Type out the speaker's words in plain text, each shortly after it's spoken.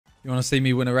You want to see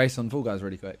me win a race on Fall Guys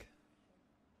really quick?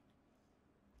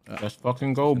 Let's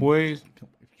fucking go, boys.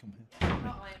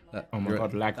 Oh my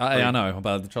god, lag. I know,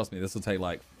 but trust me, this will take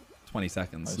like 20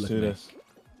 seconds. Let's do this.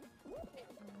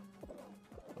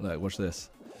 Look, watch this.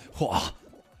 Whoa,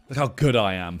 look how good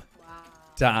I am. Wow.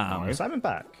 Damn. Is Simon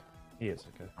back? He is,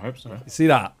 okay. I hope so. You see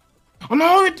that? Oh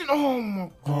no, it didn't. Oh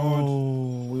my god.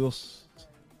 Oh, we all...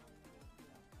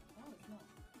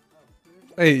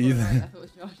 Hey, you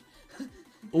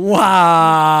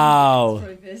wow.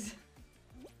 I'm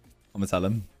gonna tell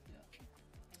him.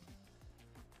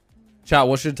 Chat,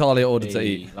 what should Talia order to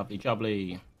eat? Lovely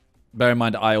jubbly. Bear in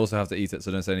mind, I also have to eat it,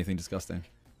 so don't say anything disgusting.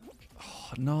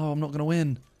 Oh, no, I'm not gonna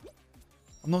win.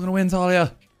 I'm not gonna win,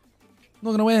 Talia. I'm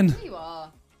not gonna win. You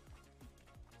are.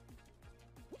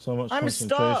 So much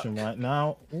concentration right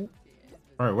now. Ooh.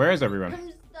 Alright, where is everyone?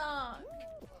 I'm stuck.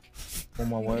 On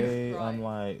my way, Right. I'm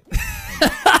like...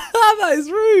 That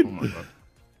is rude. Oh my god.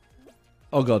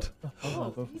 Oh god.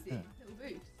 Oh, easy. Little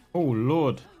boost. Oh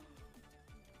lord.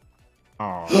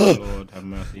 Oh lord, have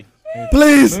mercy.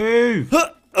 Please. Move!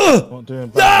 Not doing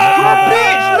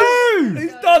bad. Bitch, move!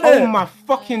 He's done Oh it. my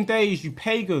fucking days, you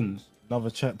pagans.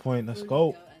 Another checkpoint. Let's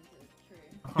go.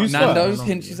 Who's Nando's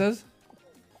hint, she says.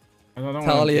 Talia,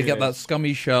 Talia, get that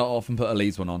scummy shirt off and put a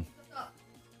Leeds one on.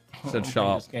 Said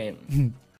sharp. Game.